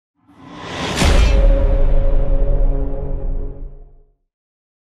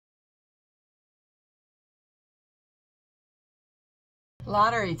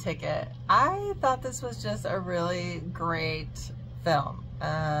Lottery Ticket. I thought this was just a really great film.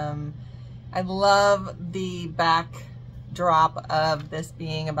 I love the backdrop of this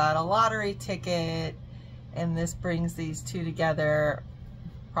being about a lottery ticket, and this brings these two together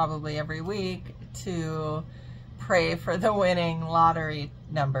probably every week to pray for the winning lottery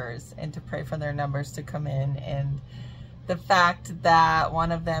numbers and to pray for their numbers to come in. And the fact that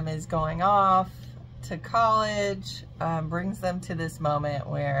one of them is going off to college brings them to this moment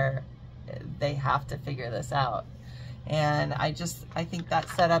where they have to figure this out. And I think that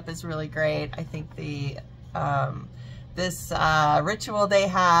setup is really great. I think the this ritual they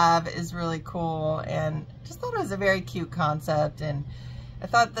have is really cool, and just thought it was a very cute concept. And I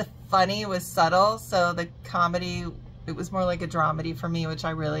thought the funny was subtle, so the comedy, it was more like a dramedy for me, which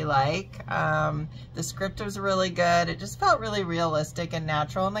I really like. The script was really good. It just felt really realistic and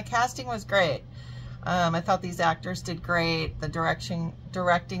natural, and the casting was great. I thought these actors did great. The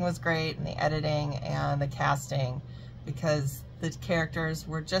directing was great, and the editing and the casting, because the characters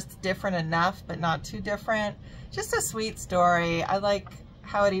were just different enough, but not too different. Just a sweet story. I like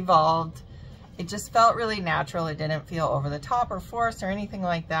how it evolved. It just felt really natural. It didn't feel over the top or forced or anything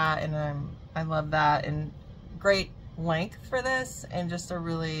like that, and I love that. And great length for this, and just a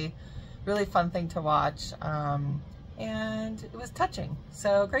really, really fun thing to watch. And it was touching.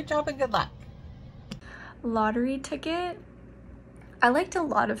 So great job and good luck. Lottery Ticket. I liked a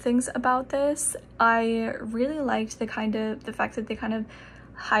lot of things about this. I really liked the fact that they kind of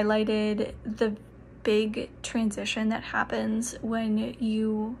highlighted the big transition that happens when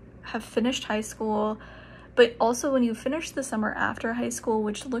you have finished high school, but also when you finish the summer after high school,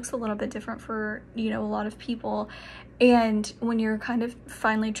 which looks a little bit different for, you know, a lot of people. And when you're kind of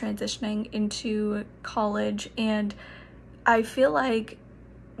finally transitioning into college, and I feel like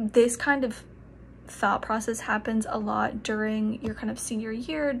this kind of thought process happens a lot during your kind of senior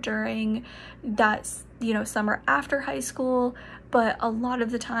year, during that, you know, summer after high school. But a lot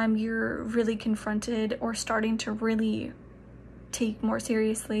of the time you're really confronted or starting to really take more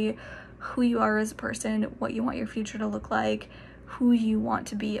seriously who you are as a person, what you want your future to look like, who you want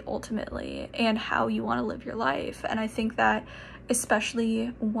to be ultimately, and how you want to live your life. And I think that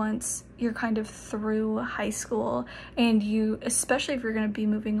especially once you're kind of through high school, and you, especially if you're going to be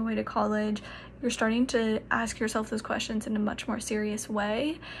moving away to college, you're starting to ask yourself those questions in a much more serious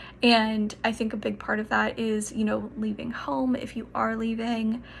way. And I think a big part of that is, you know, leaving home. If you are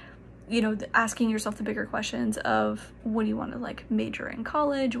leaving, you know, asking yourself the bigger questions of what do you want to like major in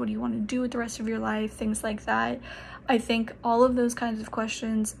college? What do you want to do with the rest of your life? Things like that. I think all of those kinds of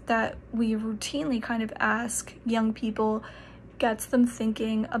questions that we routinely kind of ask young people gets them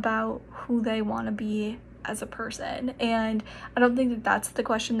thinking about who they want to be as a person. And I don't think that that's the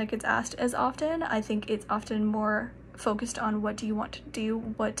question that gets asked as often. I think it's often more focused on what do you want to do?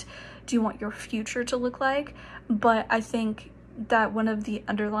 What do you want your future to look like? But I think that one of the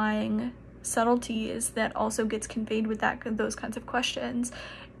underlying subtleties that also gets conveyed with those kinds of questions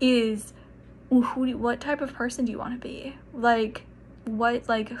is what type of person do you want to be?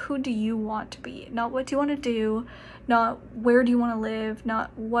 Who do you want to be? Not what do you want to do, not where do you want to live,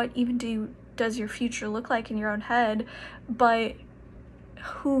 not what even does your future look like in your own head, but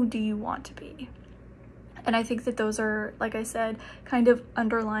who do you want to be? And I think that those are, like I said, kind of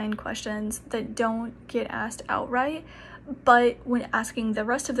underlying questions that don't get asked outright, but when asking the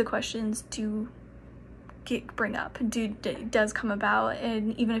rest of the questions does come about,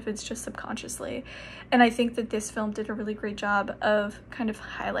 and even if it's just subconsciously. And I think that this film did a really great job of kind of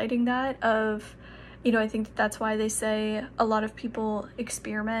highlighting that, of, you know, I think that's why they say a lot of people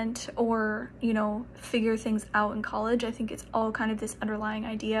experiment or, you know, figure things out in college. I think it's all kind of this underlying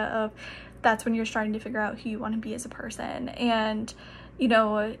idea of that's when you're starting to figure out who you want to be as a person. And, you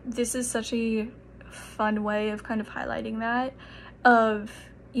know, this is such a fun way of kind of highlighting that, of,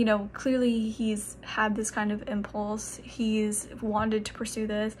 you know, clearly he's had this kind of impulse. He's wanted to pursue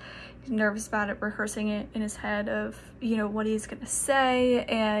this. He's nervous about it, rehearsing it in his head of, you know, what he's going to say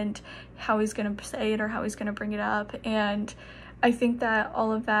and how he's going to say it or how he's going to bring it up. And I think that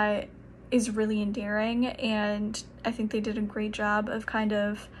all of that is really endearing. And I think they did a great job of kind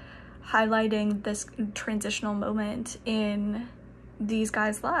of highlighting this transitional moment in these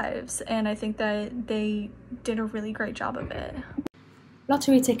guys' lives. And I think that they did a really great job of it.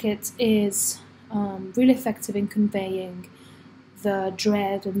 Lottery Ticket is really effective in conveying the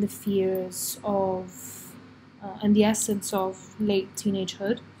dread and the fears of and the essence of late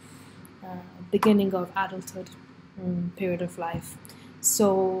teenagehood, beginning of adulthood, period of life.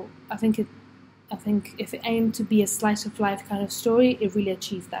 So I think if it aimed to be a slice of life kind of story, it really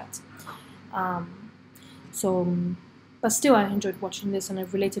achieved that. So But still, I enjoyed watching this and I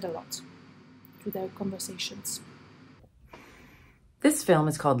related a lot to their conversations. This film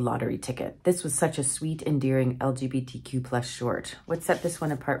is called Lottery Ticket. This was such a sweet, endearing LGBTQ plus short. What set this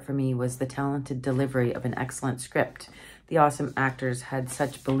one apart for me was the talented delivery of an excellent script. The awesome actors had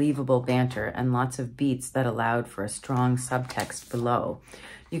such believable banter and lots of beats that allowed for a strong subtext below.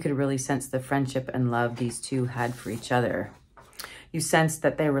 You could really sense the friendship and love these two had for each other. You sensed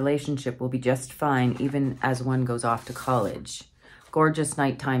that their relationship will be just fine even as one goes off to college. Gorgeous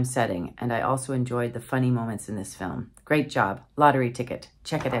nighttime setting, and I also enjoyed the funny moments in this film. Great job. Lottery Ticket.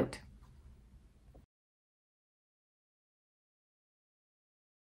 Check it out.